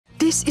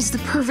This is the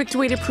perfect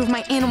way to prove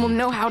my animal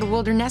know-how to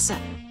wildernessa.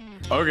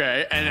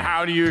 Okay, and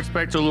how do you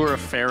expect to lure a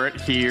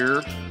ferret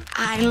here?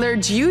 I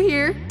lured you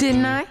here,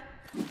 didn't I?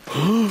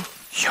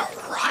 You're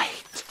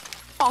right.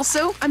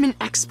 Also, I'm an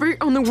expert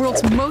on the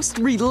world's most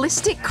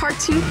realistic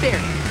cartoon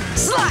ferret,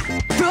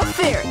 Slide the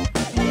Ferret.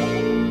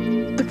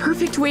 The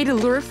perfect way to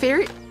lure a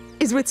ferret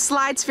is with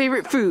Slide's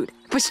favorite food,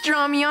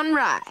 pastrami on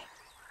rye.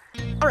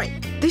 All right,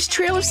 this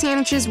trail of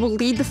sandwiches will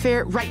lead the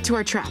ferret right to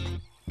our trap.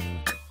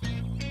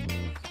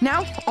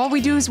 Now, all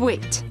we do is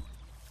wait.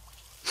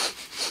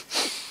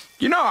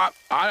 You know,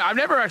 I've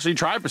never actually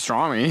tried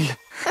pastrami.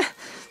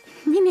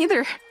 Me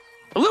neither.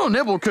 A little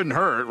nibble couldn't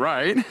hurt,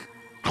 right?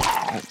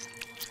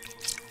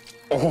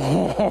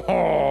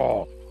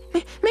 Oh.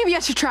 Maybe I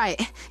should try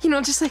it. You know,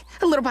 just like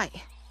a little bite.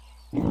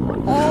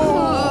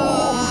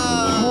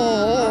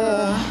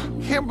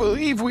 Can't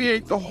believe we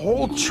ate the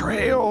whole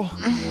trail.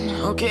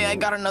 Okay, I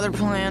got another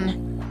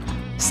plan.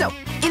 So,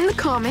 in the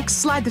comics,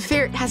 Slide the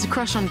Ferret has a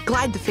crush on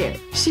Glide the Ferret.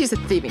 She's a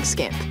thieving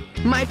scamp.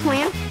 My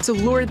plan? To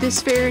lure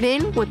this ferret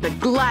in with the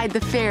Glide the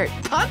Ferret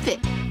puppet.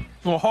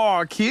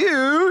 Oh,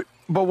 cute.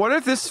 But what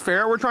if this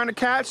ferret we're trying to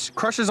catch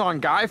crushes on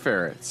guy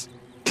ferrets?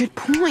 Good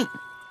point.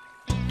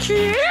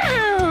 Cute.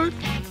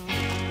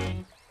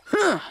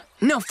 Huh,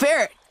 no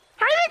ferret.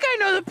 I think I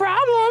know the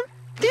problem.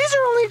 These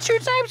are only 2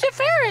 types of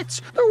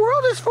ferrets. The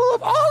world is full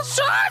of all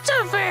sorts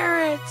of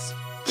ferrets.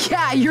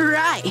 Yeah, you're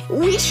right.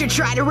 We should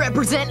try to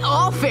represent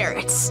all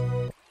ferrets.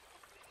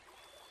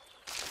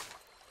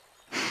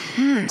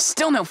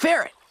 Still no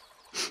ferret.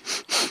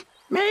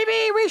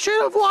 Maybe we should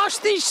have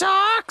washed these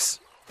socks.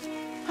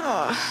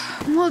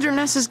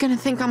 Wilderness is gonna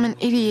think I'm an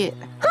idiot.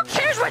 Who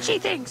cares what she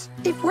thinks?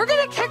 If we're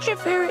gonna catch a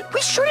ferret,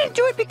 we shouldn't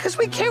do it because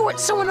we care what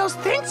someone else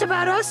thinks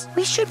about us.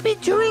 We should be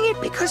doing it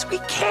because we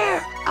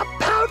care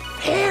about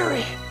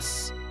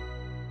ferrets.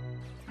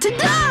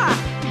 Ta-da!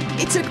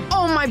 It took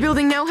all my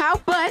building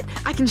know-how, but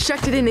I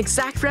constructed an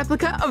exact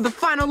replica of the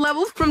final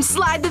level from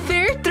Slide the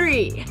Ferret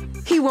 3.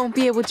 He won't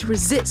be able to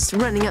resist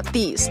running up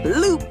these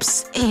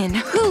loops and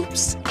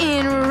hoops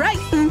and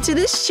right into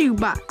this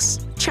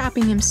shoebox,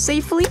 trapping him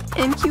safely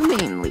and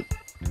humanely.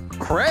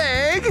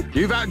 Craig,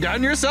 you've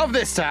outdone yourself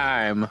this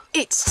time.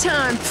 It's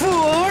time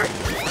for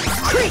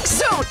Creek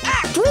Zone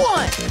Act 1!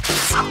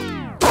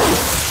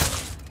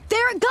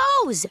 There it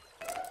goes!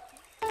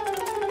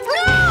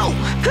 No!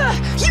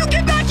 You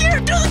get back here!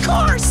 Do the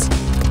course!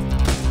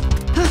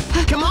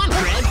 Come on,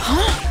 Craig.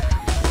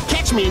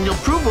 Catch me and you'll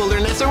prove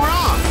wildernessa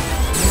wrong.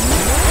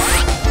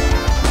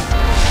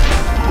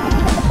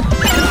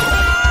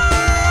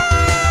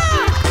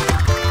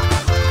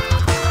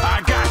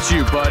 I got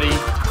you, buddy.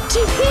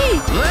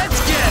 GP! Let's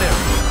get him.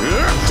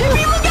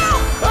 GP, look out!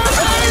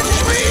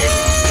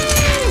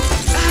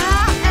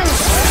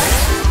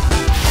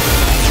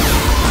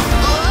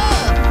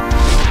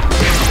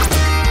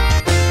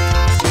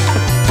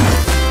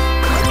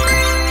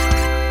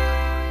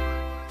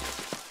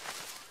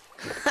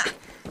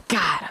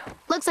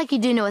 Looks like you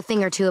do know a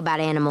thing or two about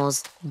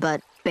animals,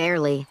 but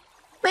barely.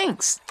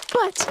 Thanks,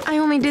 but I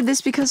only did this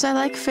because I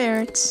like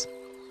ferrets.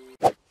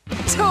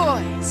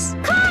 Toys!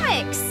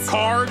 Comics!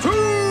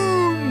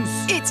 Cartoons!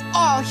 It's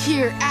all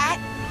here at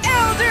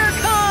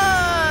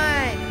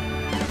ElderCon!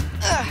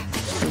 Yeah.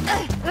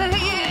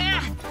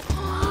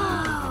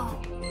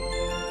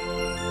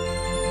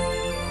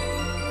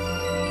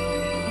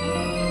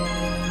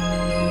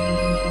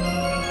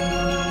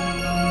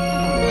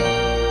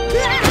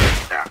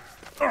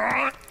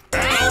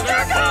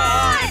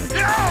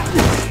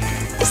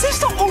 Is this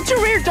the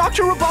ultra-rare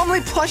Dr.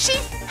 Robomlet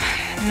plushie?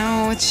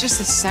 No, it's just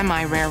a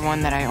semi-rare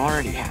one that I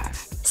already have.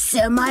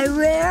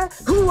 Semi-rare?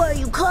 Who are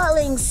you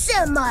calling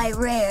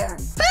semi-rare?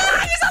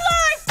 Ah, he's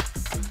alive!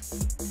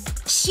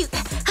 Shoot,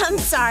 I'm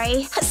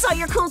sorry. I saw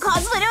your cool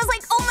cosplay and I was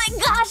like, oh my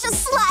gosh, a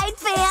Slide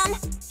fan!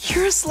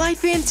 You're a Slide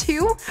fan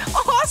too?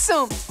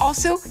 Awesome!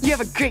 Also, you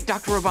have a great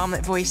Dr.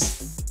 Robomlet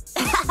voice.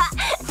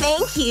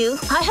 Thank you.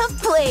 I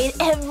have played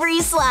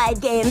every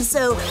Slide game,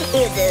 so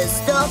it is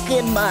stuck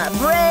in my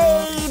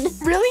brain.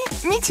 Really?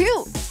 Me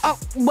too. Oh,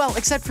 well,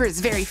 except for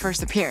his very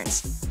first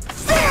appearance.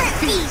 Ferret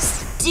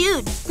Feast!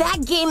 Dude,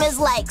 that game is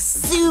like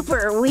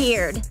super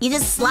weird. You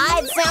just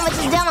slide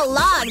sandwiches down a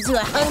log to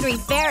a hungry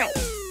ferret.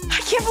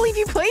 I can't believe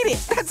you played it.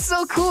 That's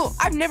so cool.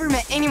 I've never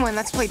met anyone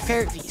that's played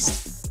Ferret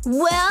Feast.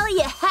 Well,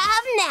 you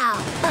have now.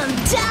 I'm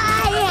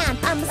Diane.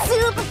 I'm a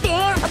super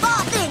fan of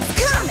all things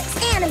comics,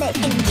 anime,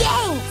 and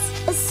games.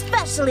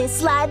 Especially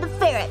Slide the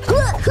Ferret.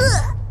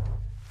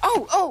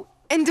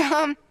 And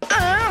I'm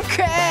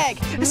Craig,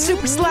 a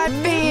super Slide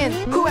fan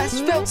who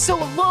has felt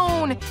so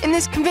alone in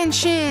this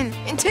convention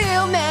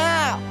until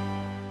now.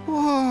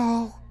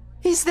 Whoa,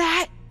 is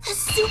that? The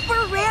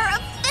super rare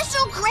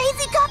official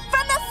Crazy Cup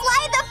from the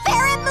Slide the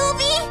Ferret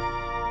movie?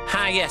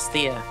 Ah, yes,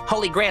 the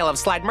holy grail of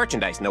Slide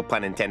merchandise, no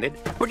pun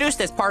intended. Produced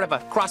as part of a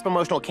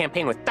cross-promotional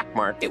campaign with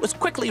Duckmark, it was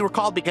quickly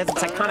recalled because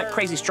its iconic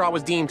crazy straw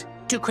was deemed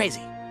too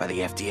crazy by the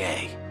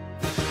FDA.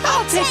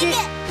 I'll take it.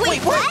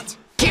 Wait, what?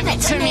 Give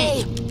it to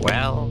me.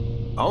 Well,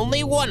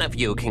 only one of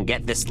you can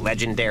get this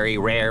legendary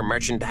rare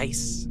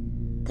merchandise.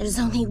 There's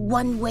only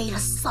one way to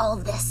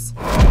solve this.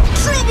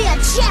 Trivia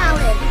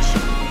challenge!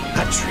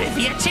 A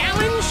trivia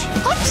challenge?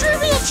 A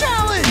trivia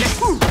challenge!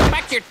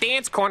 Back to your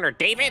dance corner,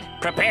 David.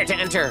 Prepare to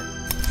enter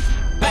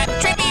the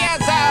trivia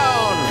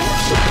zone!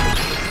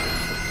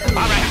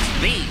 All right,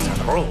 these are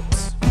the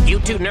rules.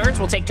 You two nerds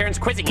will take turns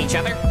quizzing each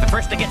other. The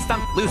first to get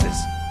stumped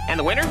loses. And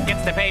the winner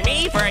gets to pay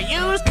me for a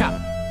used cup.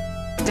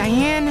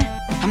 Diane,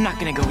 I'm not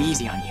gonna go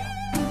easy on you.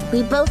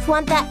 We both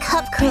want that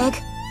cup,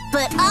 Craig.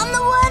 But I'm the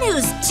one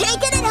who's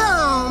taking it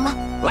home.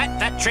 Let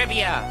the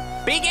trivia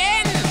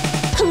begin!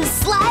 Who's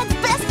Slide's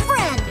best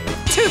friend?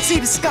 Tootsie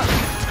the skunk.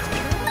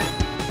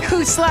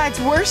 Who's Slide's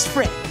worst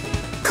friend?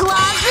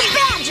 Claus the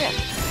badger.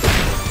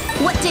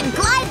 What did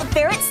Glide the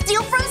ferret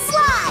steal from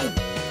Slide?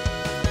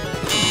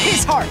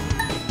 His heart.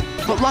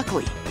 But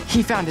luckily,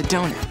 he found a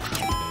donor.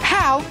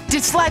 How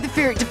did Slide the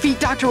Ferret defeat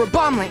Dr.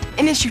 HBOMax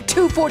in issue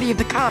 240 of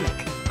the comic?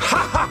 Ha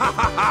ha ha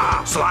ha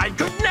ha! Slide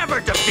could never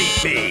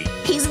defeat me!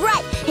 He's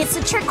right. It's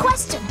a trick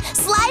question.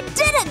 Slide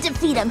didn't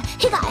defeat him.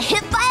 He got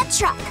hit by a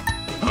truck.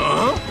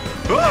 Huh?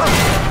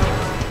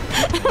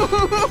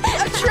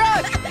 A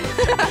truck!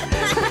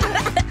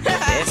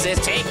 This is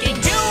taking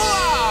too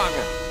long!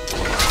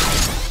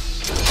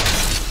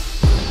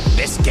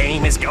 This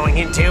game is going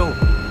into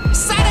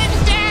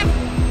sudden death!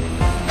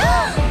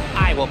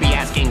 I will be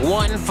asking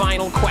one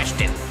final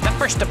question. The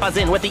first to buzz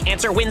in with the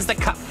answer wins the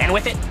cup, and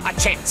with it, a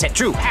chance at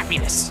true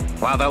happiness.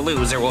 While the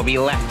loser will be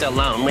left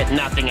alone with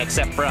nothing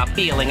except for a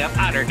feeling of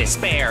utter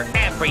despair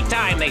every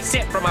time they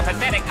sip from a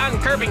pathetic,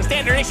 uncurbing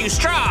standard issue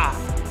straw.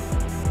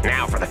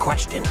 Now for the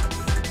question.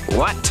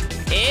 What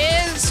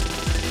is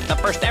the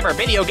first ever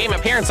video game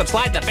appearance of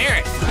Slide the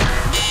Ferret?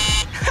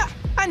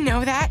 I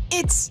know that.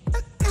 It's...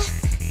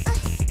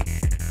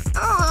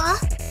 Aw.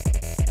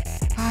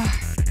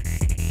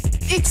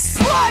 It's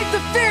Slide the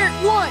Ferret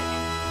 1!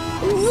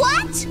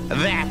 What?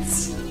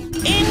 That's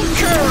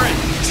incorrect!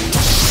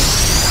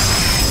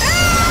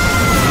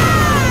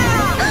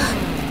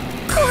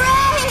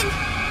 Craig!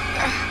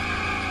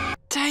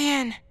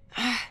 Diane,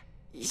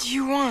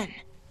 you won.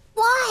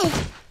 Why?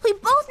 We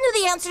both knew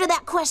the answer to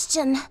that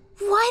question.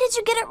 Why did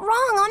you get it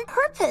wrong on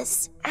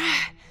purpose?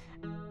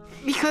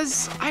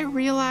 Because I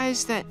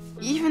realized that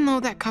even though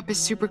that cup is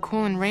super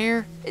cool and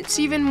rare, it's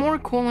even more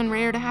cool and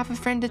rare to have a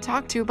friend to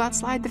talk to about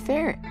Slide the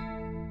Ferret.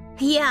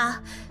 Yeah,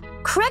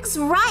 Craig's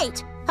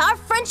right. Our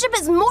friendship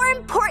is more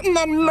important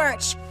than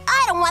merch.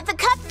 I don't want the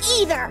cup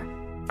either.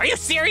 Are you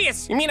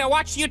serious? You mean I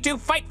watched you two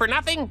fight for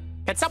nothing?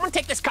 Can someone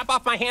take this cup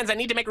off my hands? I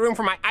need to make room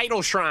for my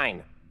idol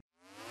shrine.